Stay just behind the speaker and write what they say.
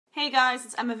Hey guys,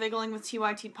 it's Emma Vigling with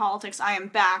TYT Politics. I am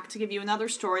back to give you another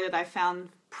story that I found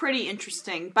pretty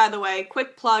interesting. By the way,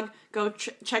 quick plug, go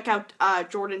check out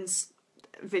Jordan's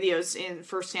videos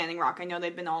for Standing Rock. I know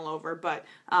they've been all over, but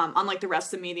unlike the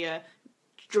rest of the media,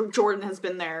 Jordan has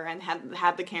been there and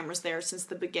had the cameras there since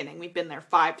the beginning. We've been there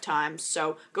 5 times,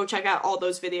 so go check out all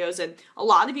those videos. And a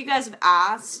lot of you guys have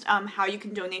asked how you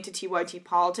can donate to TYT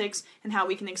Politics and how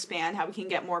we can expand, how we can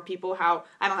get more people, how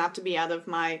I don't have to be out of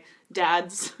my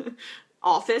dad's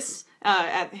office,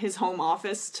 at his home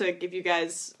office, to give you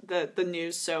guys the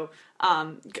news. So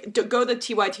go to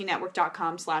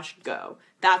tytnetwork.com/go.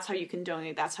 That's how you can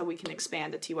donate. That's how we can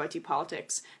expand at TYT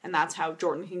Politics. And that's how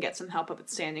Jordan can get some help up at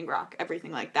Standing Rock,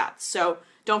 everything like that. So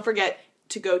don't forget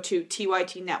to go to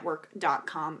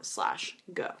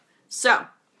tytnetwork.com/go. So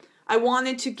I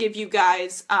wanted to give you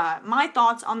guys my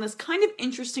thoughts on this kind of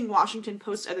interesting Washington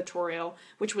Post editorial,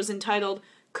 which was entitled,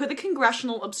 "Could a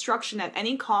Congressional Obstruction at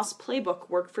Any Cost Playbook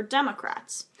Work for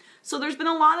Democrats?" So there's been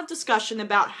a lot of discussion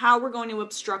about how we're going to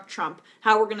obstruct Trump,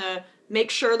 how we're going to make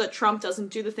sure that Trump doesn't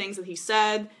do the things that he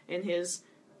said in his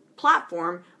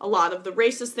platform. A lot of the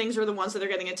racist things are the ones that are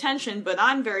getting attention, but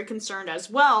I'm very concerned as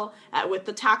well with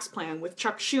the tax plan, with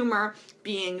Chuck Schumer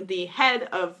being the head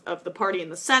of the party in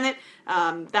the Senate.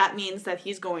 That means that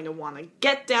he's going to want to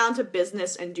get down to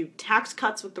business and do tax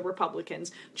cuts with the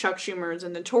Republicans. Chuck Schumer is a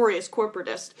notorious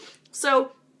corporatist.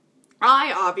 So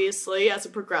I obviously, as a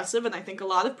progressive, and I think a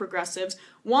lot of progressives,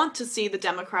 want to see the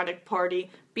Democratic Party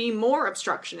be more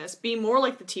obstructionist, be more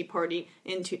like the Tea Party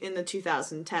in the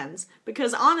 2010s.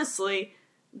 Because honestly,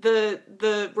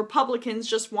 the Republicans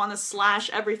just want to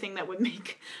slash everything that would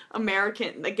make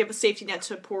they give a safety net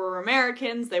to poorer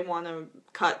Americans. They want to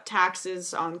cut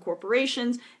taxes on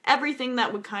corporations, everything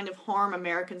that would kind of harm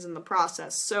Americans in the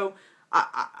process. So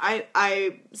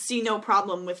I see no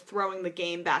problem with throwing the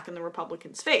game back in the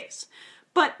Republicans' face.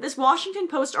 But this Washington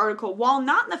Post article, while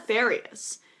not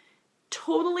nefarious,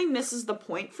 totally misses the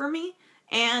point for me,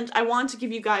 and I want to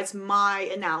give you guys my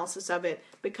analysis of it,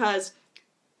 because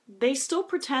they still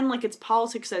pretend like it's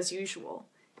politics as usual,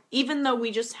 even though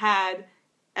we just had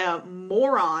a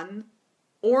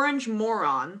orange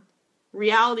moron,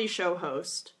 reality show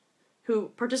host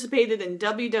who participated in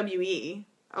WWE,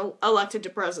 elected to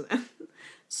president.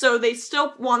 So they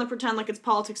still want to pretend like it's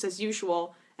politics as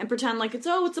usual and pretend like it's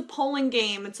a polling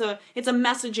game, it's a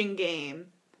messaging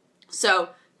game.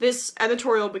 So this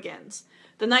editorial begins.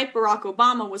 The night Barack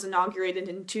Obama was inaugurated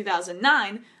in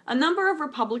 2009, a number of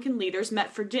Republican leaders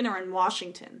met for dinner in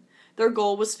Washington. Their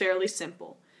goal was fairly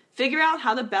simple: figure out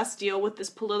how to best deal with this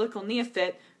political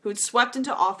neophyte who'd swept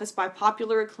into office by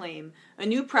popular acclaim, a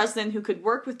new president who could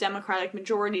work with Democratic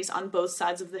majorities on both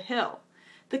sides of the Hill.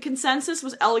 The consensus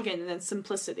was elegant in its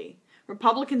simplicity.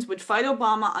 Republicans would fight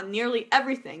Obama on nearly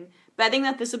everything, betting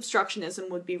that this obstructionism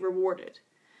would be rewarded.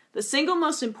 The single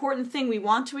most important thing we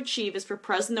want to achieve is for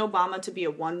President Obama to be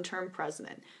a one-term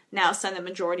president, now Senate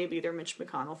Majority Leader Mitch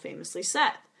McConnell famously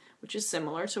said, which is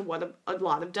similar to what a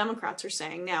lot of Democrats are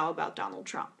saying now about Donald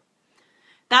Trump.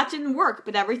 That didn't work,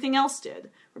 but everything else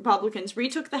did. Republicans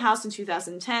retook the House in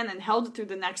 2010 and held it through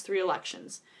the next 3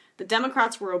 elections. The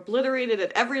Democrats were obliterated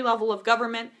at every level of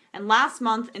government, and last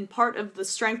month, in part of the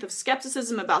strength of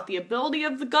skepticism about the ability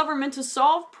of the government to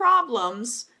solve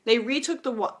problems, they retook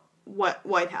the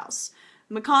White House.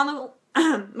 McConnell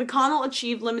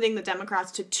achieved limiting the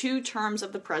Democrats to 2 terms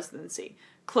of the presidency.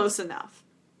 Close enough.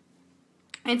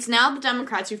 It's now the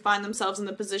Democrats who find themselves in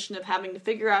the position of having to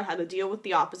figure out how to deal with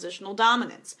the oppositional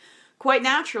dominance. Quite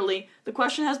naturally, the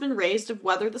question has been raised of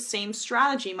whether the same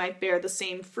strategy might bear the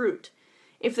same fruit.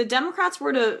 If the Democrats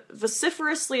were to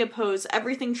vociferously oppose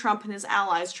everything Trump and his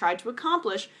allies tried to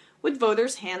accomplish, would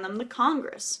voters hand them the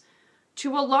Congress?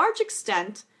 To a large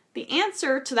extent, the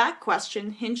answer to that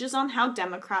question hinges on how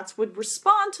Democrats would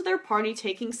respond to their party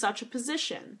taking such a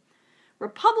position.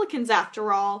 Republicans,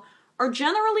 after all, are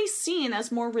generally seen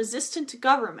as more resistant to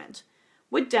government.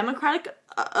 Would Democratic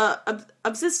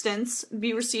obstinance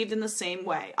be received in the same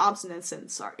way?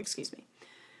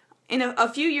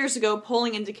 A few years ago,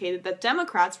 polling indicated that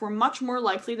Democrats were much more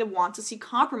likely to want to see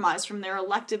compromise from their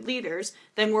elected leaders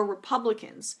than were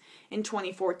Republicans. In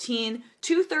 2014,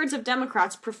 2/3 of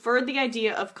Democrats preferred the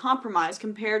idea of compromise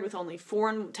compared with only 4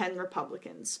 in 10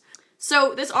 Republicans.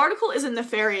 So this article isn't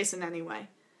nefarious in any way.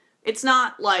 It's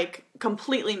not like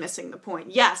completely missing the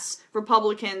point. Yes,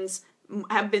 Republicans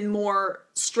have been more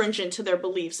stringent to their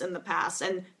beliefs in the past,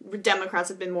 and Democrats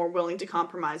have been more willing to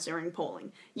compromise during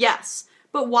polling. Yes.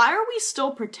 But why are we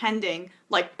still pretending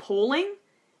like polling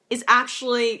is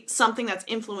actually something that's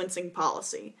influencing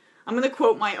policy? I'm going to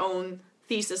quote my own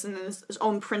thesis in his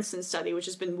own Princeton study, which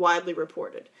has been widely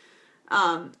reported.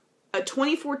 a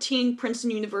 2014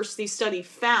 Princeton University study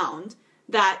found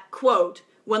that, quote,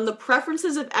 when the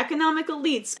preferences of economic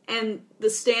elites and the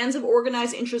stands of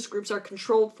organized interest groups are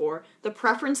controlled for, the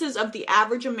preferences of the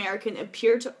average American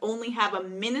appear to only have a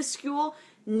minuscule,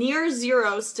 near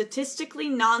zero, statistically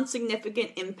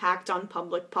non-significant impact on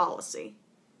public policy.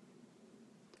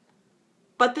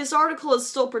 But this article is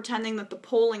still pretending that the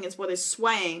polling is what is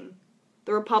swaying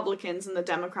the Republicans and the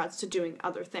Democrats to doing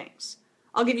other things.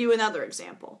 I'll give you another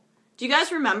example. Do you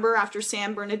guys remember after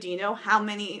San Bernardino how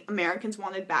many Americans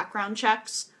wanted background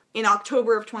checks? In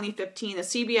October of 2015, a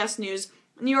CBS News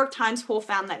New York Times poll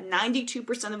found that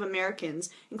 92% of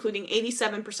Americans, including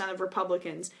 87% of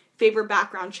Republicans, favor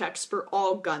background checks for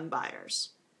all gun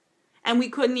buyers. And we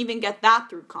couldn't even get that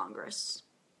through Congress.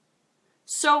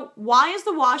 So why is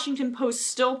the Washington Post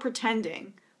still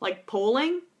pretending like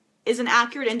polling is an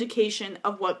accurate indication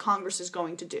of what Congress is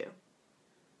going to do?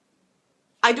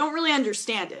 I don't really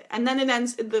understand it. And then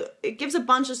it gives a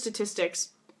bunch of statistics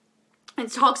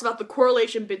and talks about the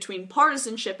correlation between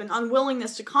partisanship and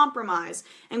unwillingness to compromise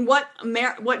and what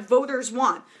voters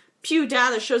want. Pew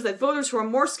data shows that voters who are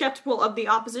more skeptical of the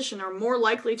opposition are more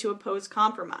likely to oppose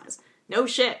compromise. No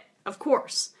shit, of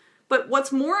course. But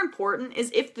what's more important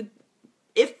is if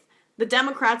the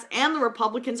Democrats and the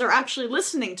Republicans are actually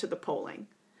listening to the polling.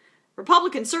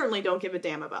 Republicans certainly don't give a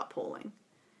damn about polling.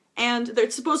 And they're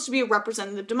supposed to be a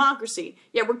representative democracy,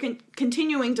 yet we're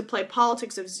continuing to play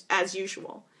politics as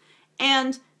usual.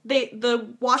 And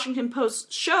the Washington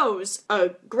Post shows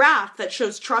a graph that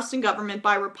shows trust in government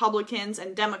by Republicans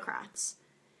and Democrats.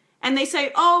 And they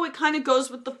say, oh, it kind of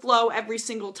goes with the flow every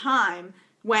single time.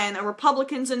 When a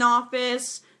Republican's in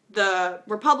office, the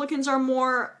Republicans are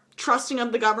more trusting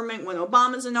of the government. When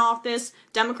Obama's in office,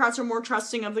 Democrats are more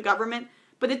trusting of the government.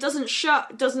 But it doesn't show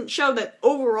that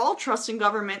overall trust in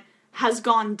government has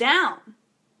gone down.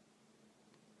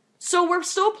 So we're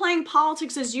still playing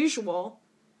politics as usual,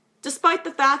 despite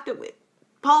the fact that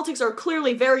politics are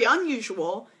clearly very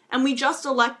unusual, and we just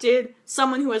elected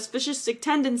someone who has fascistic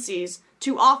tendencies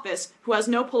to office who has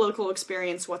no political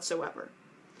experience whatsoever.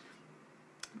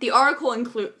 The article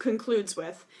concludes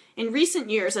with, in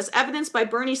recent years, as evidenced by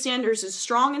Bernie Sanders'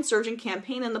 strong insurgent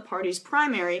campaign in the party's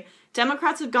primary,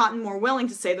 Democrats have gotten more willing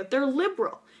to say that they're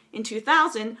liberal. In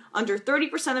 2000, under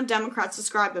 30% of Democrats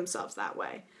described themselves that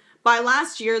way. By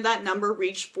last year, that number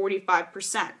reached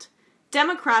 45%.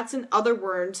 Democrats, in other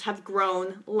words, have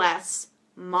grown less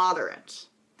moderate.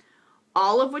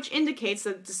 All of which indicates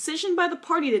that the decision by the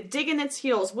party to dig in its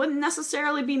heels wouldn't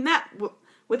necessarily be met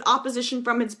with opposition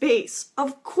from its base.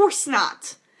 Of course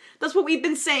not. That's what we've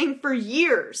been saying for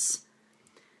years.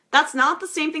 That's not the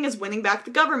same thing as winning back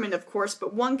the government, of course,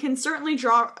 but one can certainly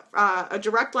draw a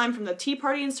direct line from the Tea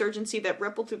Party insurgency that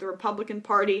rippled through the Republican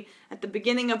Party at the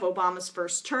beginning of Obama's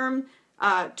first term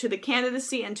to the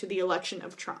candidacy and to the election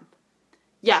of Trump.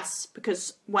 Yes,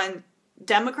 because when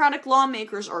Democratic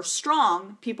lawmakers are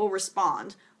strong, people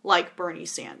respond, like Bernie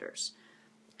Sanders.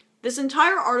 This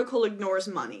entire article ignores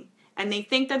money, and they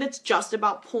think that it's just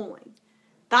about polling.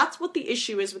 That's what the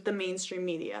issue is with the mainstream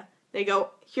media. They go,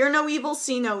 hear no evil,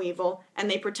 see no evil, and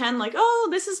they pretend like, oh,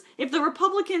 this is, if the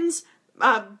Republican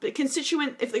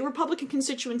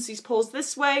constituencies polls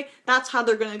this way, that's how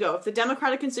they're going to go. If the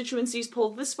Democratic constituencies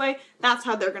poll this way, that's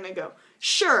how they're going to go.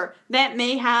 Sure, that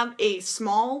may have a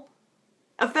small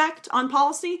effect on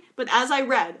policy, but as I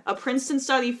read, a Princeton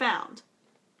study found,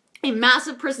 a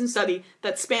massive Princeton study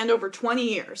that spanned over 20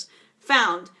 years,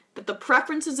 found that the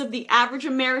preferences of the average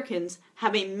Americans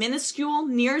have a minuscule,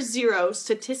 near zero,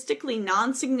 statistically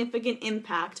non-significant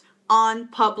impact on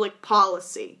public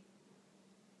policy.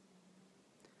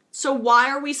 So why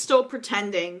are we still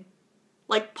pretending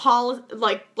like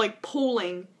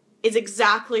polling is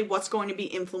exactly what's going to be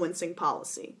influencing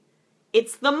policy?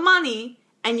 It's the money,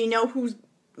 and you know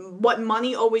what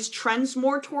money always trends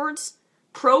more towards?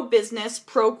 Pro-business,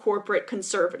 pro-corporate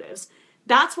conservatives.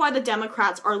 That's why the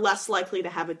Democrats are less likely to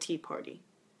have a Tea Party.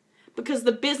 Because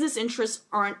the business interests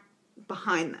aren't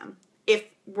behind them if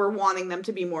we're wanting them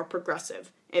to be more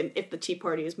progressive and if the Tea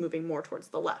Party is moving more towards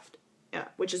the left,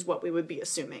 which is what we would be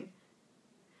assuming.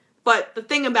 But the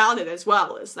thing about it as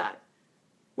well is that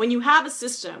when you have a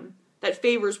system that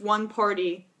favors one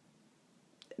party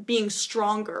being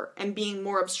stronger and being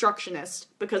more obstructionist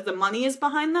because the money is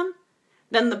behind them,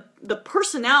 then the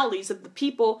personalities of the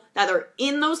people that are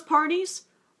in those parties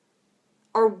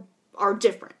are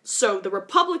different. So the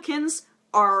Republicans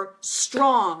are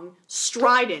strong,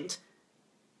 strident,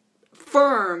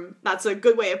 firm, that's a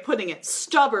good way of putting it,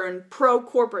 stubborn,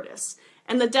 pro-corporatists.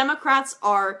 And the Democrats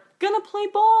are gonna play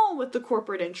ball with the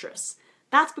corporate interests.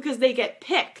 That's because they get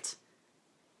picked.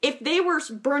 if they were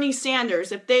Bernie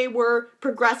Sanders, if they were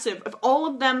progressive, if all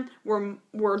of them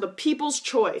were the people's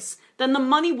choice, then the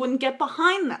money wouldn't get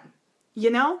behind them,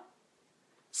 you know?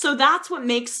 So that's what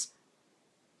makes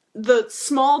the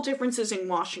small differences in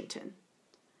Washington.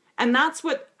 And that's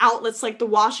what outlets like the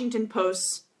Washington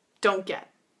Post don't get.